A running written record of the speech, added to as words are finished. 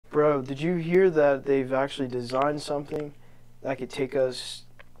Bro, did you hear that they've actually designed something that could take us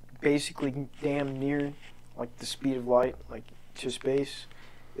basically damn near like the speed of light, like to space?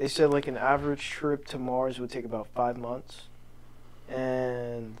 They said like an average trip to Mars would take about 5 months,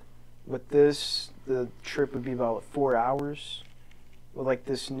 and with this, the trip would be about 4 hours with like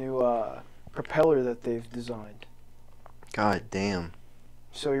this new propeller that they've designed. God damn.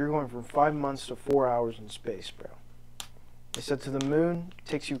 So you're going from 5 months to 4 hours in space, bro. They said to the moon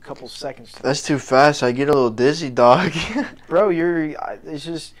takes you a couple seconds. That's too fast. I get a little dizzy, dog. Bro, it's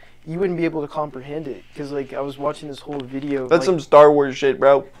just you wouldn't be able to comprehend it because like I was watching this whole video. That's like, some Star Wars shit,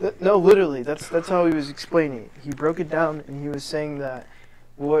 bro. No, literally, that's how he was explaining it. He broke it down and he was saying that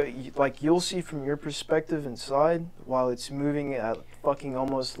like you'll see from your perspective inside while it's moving at fucking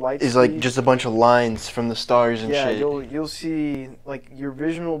almost light It's speed. like just a bunch of lines from the stars and yeah, shit. you'll see like your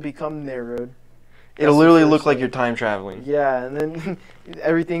vision will become narrowed. It'll That's the literally first look like thing. you're time traveling. Yeah, and then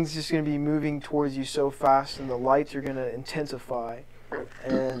everything's just gonna be moving towards you so fast, and the lights are gonna intensify,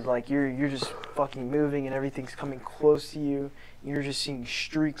 and like you're just fucking moving, and everything's coming close to you. And you're just seeing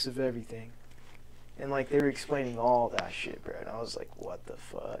streaks of everything, and like they were explaining all that shit, bro. And I was like, what the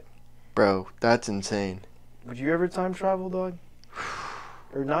fuck? Bro, that's insane. Would you ever time travel, dog?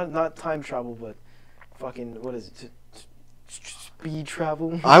 Or not time travel, but fucking what is it? Speed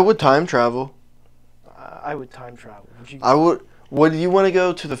travel? I would time travel. I would time travel. Would you? I would. Would you want to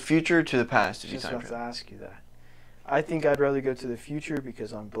go to the future or to the past if you Just time have to travel? ask you that. I think I'd rather go to the future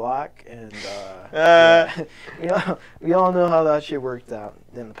because I'm black and we all know how that shit worked out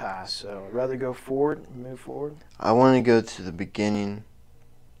in the past. So I'd rather go forward, move forward. I want to go to the beginning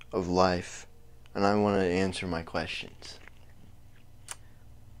of life, and I want to answer my questions.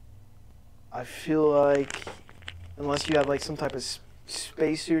 I feel like unless you have like some type of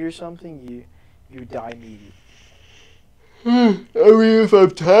spacesuit or something, you die immediately. I mean, if I'm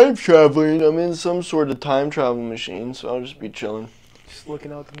time traveling, I'm in some sort of time travel machine, so I'll just be chilling. Just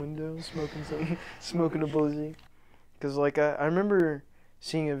looking out the window, smoking a blizzard. Cause like I remember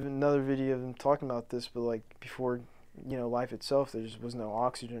seeing another video of them talking about this, but like before, life itself, there just was no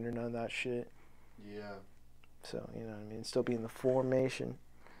oxygen or none of that shit. Yeah. So you know what I mean, still be in the formation,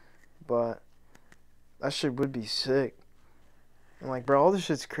 but that shit would be sick. And like, bro, all this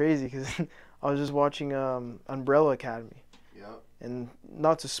shit's crazy. Cause I was just watching Umbrella Academy. Yep. And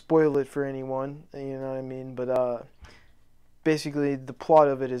not to spoil it for anyone, you know what I mean, but basically the plot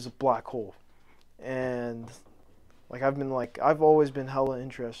of it is a black hole, and like I've always been hella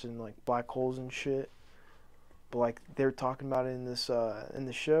interested in like black holes and shit, but like they were talking about it in the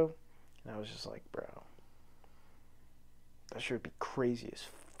show, and I was just like, bro, that should be crazy as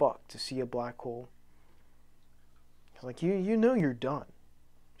fuck to see a black hole. Like you know you're done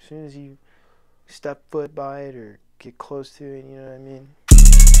as soon as you step foot by it or get close to it, you know what I mean?